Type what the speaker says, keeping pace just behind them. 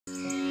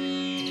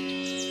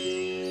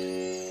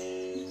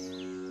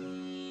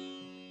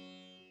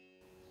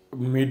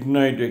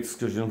Midnight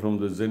Excursion from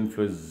the Zen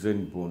Flesh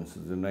Zen Bones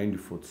is the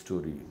 94th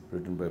story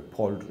written by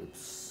Paul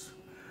Rips.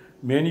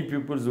 Many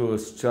people who are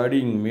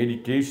studying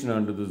meditation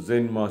under the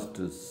Zen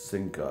master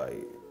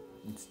Senkai.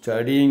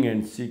 Studying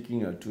and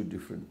seeking are two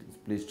different things.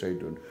 Please try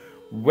to.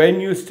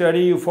 When you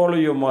study, you follow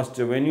your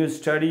master. When you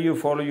study, you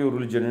follow your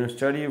religion. When you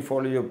study, you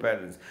follow your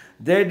parents.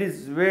 That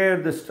is where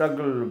the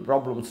struggle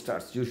problem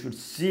starts. You should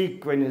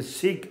seek. When you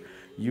seek,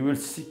 you will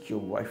seek your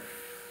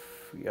wife,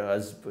 your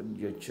husband,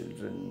 your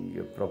children,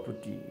 your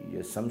property,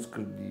 your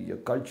samskriti, your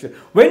culture.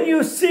 When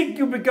you seek,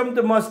 you become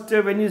the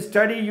master. When you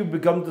study, you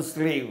become the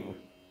slave.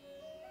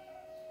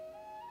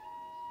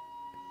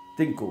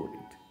 Think over it.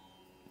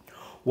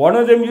 One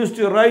of them used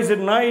to rise at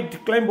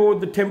night, climb over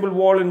the temple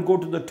wall and go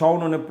to the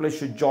town on a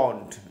pleasure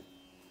jaunt.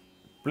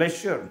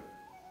 Pleasure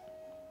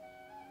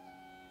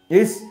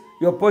is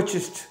you're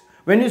purchased.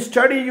 When you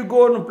study, you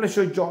go on a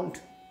pleasure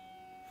jaunt.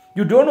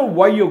 You don't know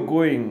why you're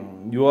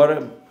going. You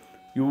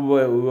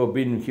have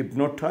been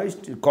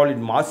hypnotized. You call it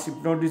mass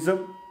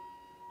hypnotism.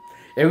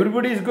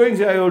 Everybody is going,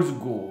 so I also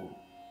go.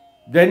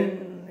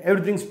 Then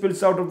everything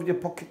spills out of your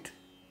pocket.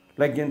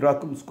 Like in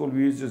Rakumjee we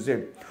used to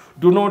say,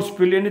 do not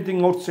spill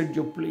anything outside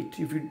your plate.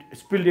 If you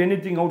spill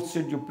anything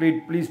outside your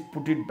plate, please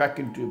put it back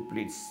into your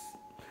place.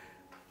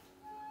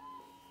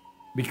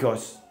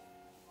 Because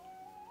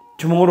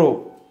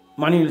tomorrow,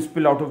 money will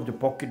spill out of the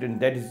pocket, and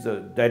that is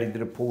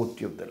the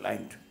poverty of the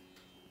land.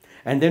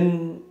 And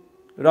then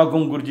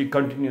Rakumjee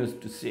continues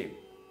to say,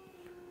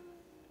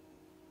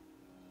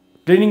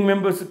 training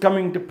members are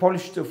coming to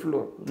polish the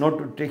floor, not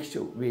to take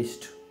your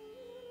waste.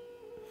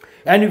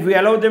 And if we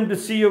allow them to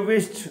see your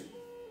waste,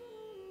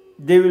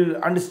 they will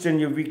understand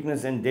your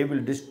weakness and they will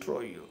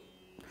destroy you.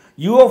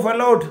 You have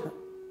allowed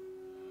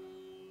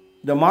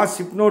the mass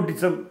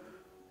hypnotism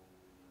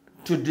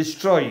to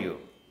destroy you.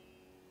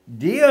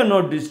 They are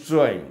not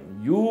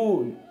destroying.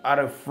 You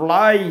are a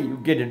fly, you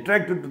get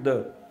attracted to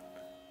the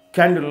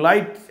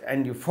candlelight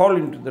and you fall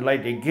into the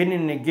light again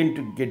and again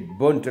to get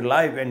burnt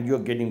alive, and you are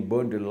getting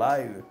burnt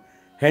alive.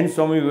 Hence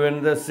Swami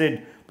Rakumjee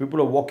said,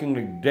 people are walking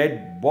like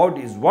dead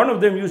bodies. One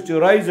of them used to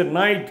rise at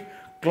night,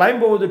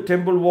 climb over the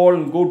temple wall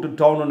and go to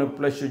town on a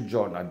pleasure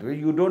jaunt.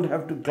 You don't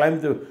have to climb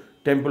the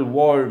temple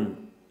wall.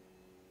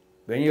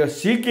 When you are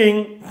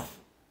seeking,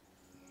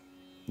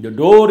 the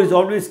door is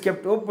always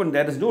kept open.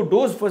 There is no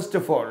doors first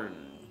of all.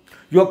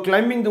 You are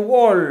climbing the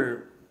wall.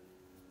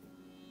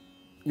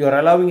 You are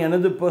allowing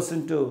another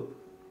person to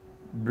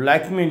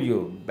blackmail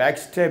you,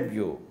 backstab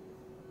you.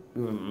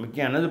 You are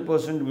making another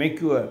person to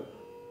make you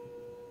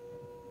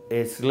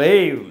a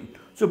slave.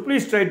 So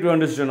please try to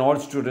understand, all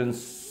students,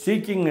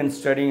 seeking and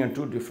studying are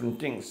two different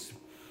things.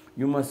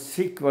 You must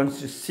seek.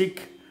 Once you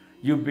seek,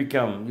 you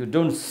become. You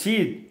don't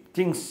see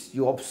things,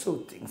 you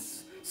observe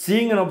things.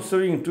 Seeing and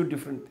observing are two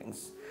different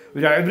things.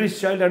 With every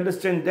child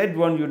understand that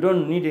one, you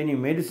don't need any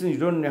medicine, you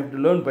don't have to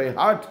learn by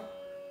heart.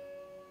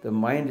 The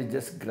mind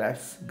just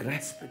grasp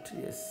it,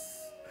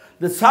 yes.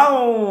 The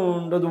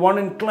sound of the one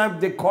and clap,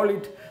 they call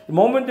it. The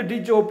moment the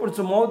teacher opens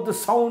the mouth, the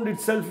sound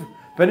itself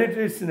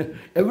penetrates in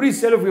every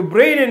cell of your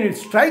brain and it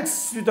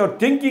strikes without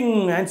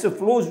thinking, answer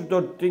flows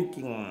without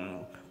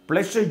thinking.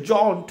 Pleasure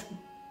jaunt,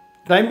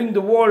 climbing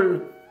the wall,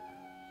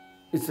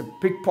 it's a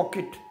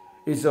pickpocket,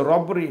 it's a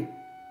robbery.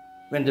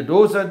 When the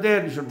doors are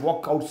there, you should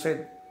walk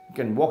outside. You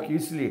can walk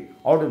easily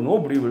out and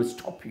nobody will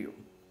stop you.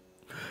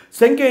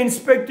 Senkai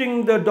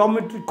inspecting the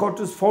dormitory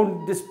quarters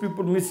found these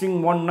people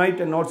missing one night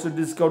and also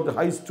discovered the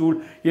high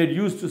stool he had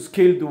used to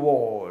scale the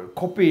wall,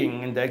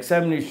 copying in the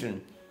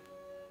examination.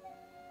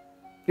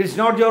 It's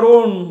not your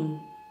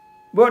own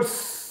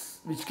words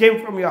which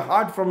came from your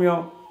heart, from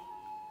your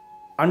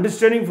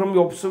understanding, from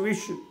your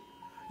observation.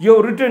 You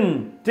have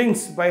written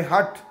things by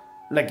heart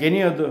like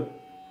any other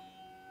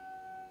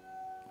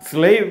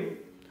slave.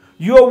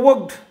 You have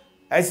worked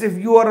as if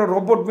you are a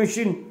robot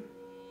machine,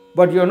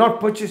 but you are not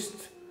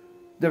purchased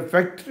the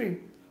factory.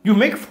 You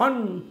make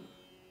fun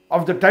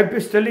of the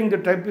typist, telling the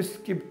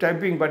typist keep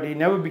typing, but he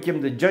never became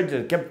the judge.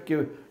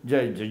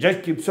 The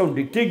judge keeps on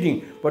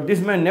dictating, but this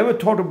man never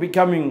thought of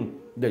becoming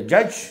the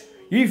judge.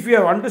 If you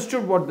have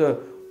understood what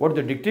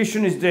the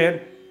dictation is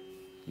there,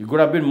 you could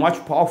have been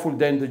much powerful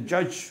than the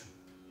judge.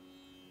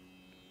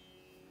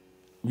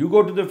 You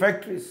go to the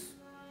factories.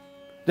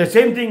 The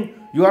same thing,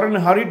 you are in a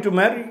hurry to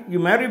marry. You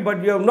marry,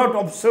 but you have not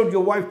observed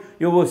your wife.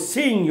 You were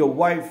seeing your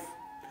wife.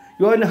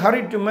 You are in a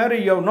hurry to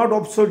marry. You have not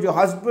observed your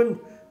husband.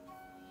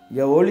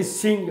 You are only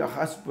seeing your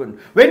husband.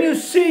 When you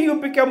see,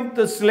 you become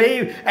the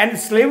slave. And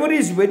slavery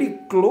is very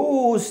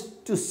close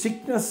to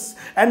sickness.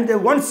 And the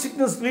one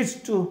sickness leads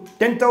to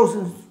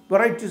 10,000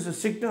 varieties of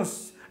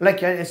sickness.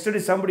 Like yesterday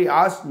somebody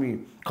asked me,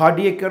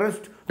 cardiac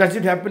arrest, does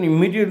it happen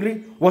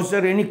immediately? Was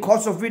there any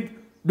cause of it?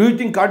 Do you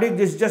think cardiac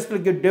is just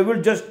like a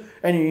devil, just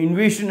an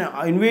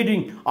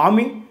invading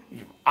army?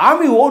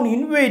 Army won't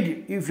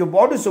invade if your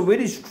bodies are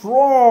very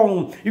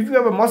strong. If you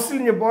have a muscle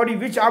in your body,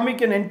 which army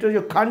can enter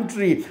your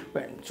country?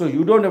 So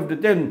you don't have to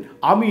then,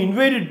 army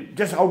invaded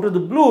just out of the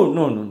blue.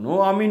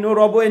 No army, no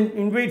robber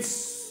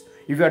invades.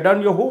 If you have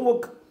done your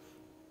homework,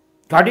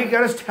 cardiac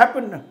arrest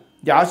happened.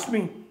 They asked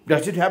me,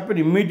 Does it happen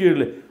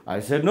immediately? I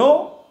said, no.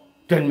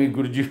 Tell me,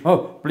 Guruji. Oh,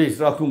 please,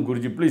 Rakum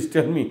Guruji, please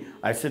tell me.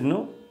 I said,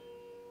 no.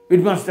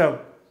 It must have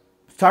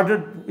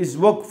started his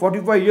work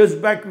 45 years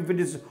back, if it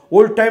is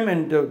old time,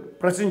 and the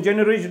present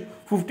generation,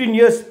 15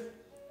 years.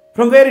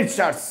 From where it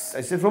starts?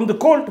 I said, from the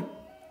cold.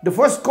 The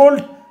first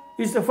cold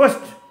is the first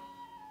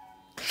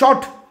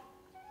shot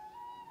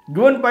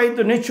given by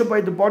the nature,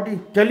 by the body,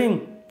 telling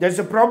there's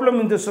a problem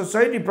in the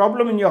society,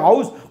 problem in your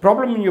house,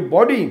 problem in your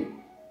body.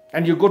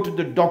 And you go to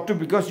the doctor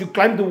because you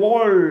climb the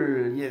wall.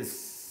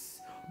 Yes.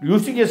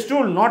 Using a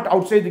stool, not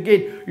outside the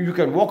gate. You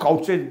can walk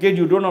outside the gate.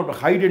 You don't have to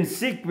hide and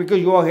seek because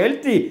you are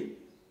healthy.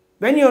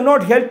 When you are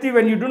not healthy,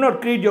 when you do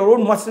not create your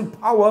own muscle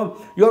power,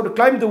 you have to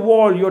climb the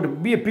wall. You have to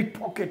be a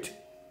pickpocket.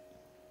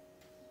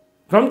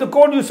 From the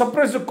cold, you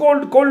suppress the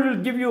cold. The cold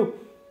will give you,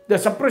 the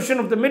suppression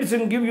of the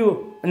medicine give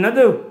you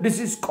another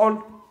disease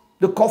called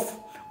the cough.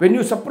 When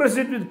you suppress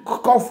it with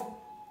cough,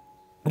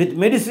 with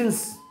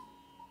medicines,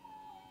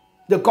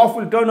 the cough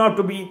will turn out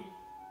to be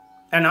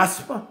an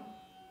asthma.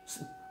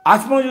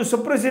 Asthma, you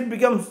suppress it,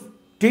 becomes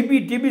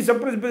TB. TB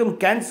suppressed becomes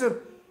cancer.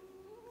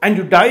 And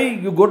you die,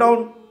 you go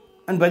down.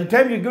 And by the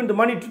time you give the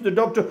money to the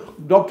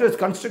doctor has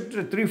constructed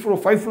a 3 floor,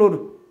 5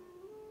 floor.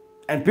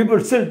 And people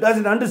still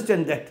doesn't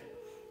understand that.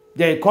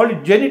 They call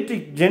it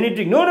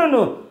genetic.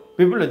 No.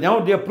 People now,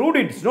 they have proved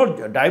it. It's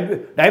not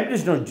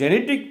diabetes, not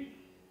genetic.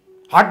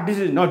 Heart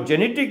disease is not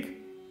genetic.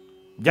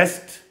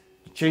 Just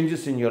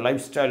changes in your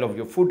lifestyle of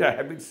your food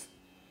habits.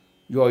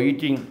 You are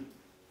eating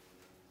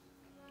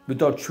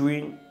without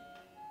chewing.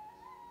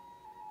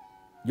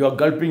 You are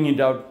gulping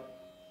it out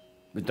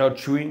without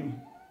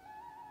chewing.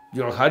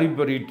 You are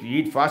hurry-burried to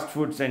eat fast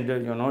foods and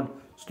you are not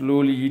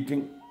slowly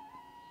eating.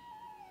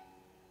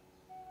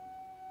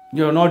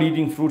 You are not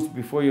eating fruits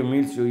before your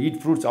meals. You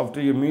eat fruits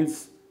after your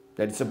meals.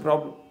 That is a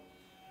problem.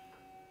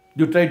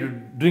 You try to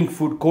drink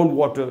food, cold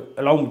water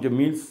along with your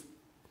meals.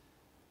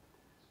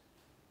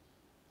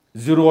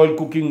 Zero oil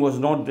cooking was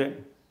not there.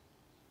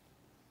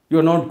 You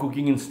are not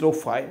cooking in slow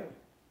fire.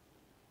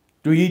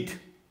 To eat,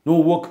 no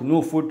work,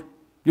 no food.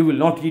 You will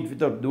not eat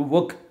without the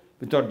work,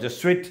 without the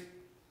sweat.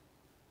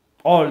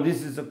 All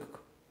this is a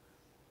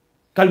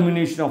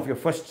culmination of your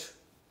first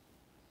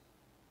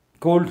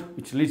cold,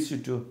 which leads you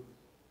to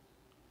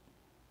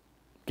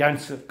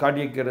cancer,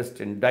 cardiac arrest,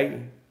 and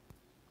die.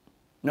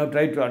 Now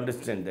try to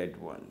understand that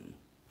one.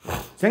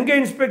 Sangha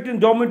inspector in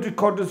dormitory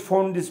quarters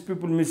found these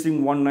people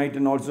missing one night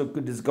and also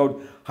could discover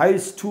high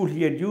stool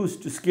he had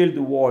used to scale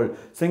the wall.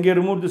 Sangha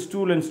removed the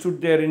stool and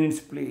stood there in its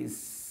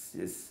place.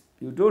 Yes,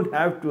 you don't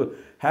have to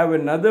have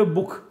another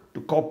book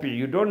to copy.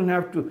 You don't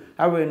have to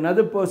have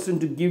another person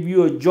to give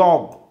you a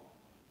job.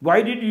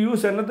 Why did you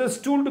use another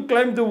stool to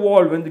climb the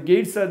wall? When the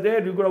gates are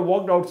there, you could have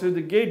walked outside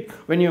the gate.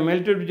 When you're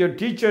melted with your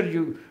teacher,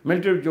 you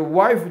melted with your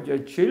wife, with your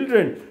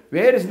children.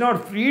 Where is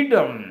not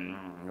freedom?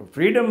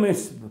 Freedom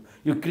is,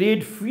 you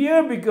create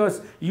fear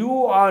because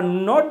you are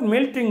not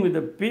melting with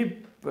the people.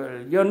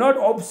 You're not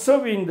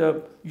observing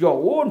your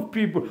own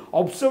people,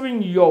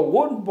 observing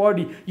your own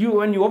body.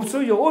 When you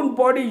observe your own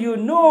body, you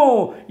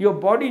know your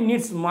body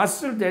needs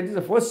muscle. That is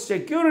the first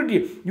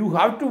security. You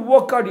have to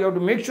work out. You have to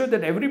make sure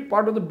that every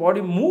part of the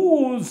body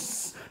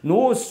moves.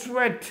 No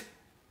sweat,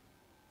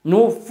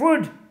 no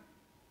food,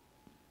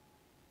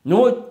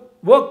 no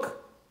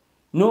work,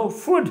 no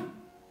food.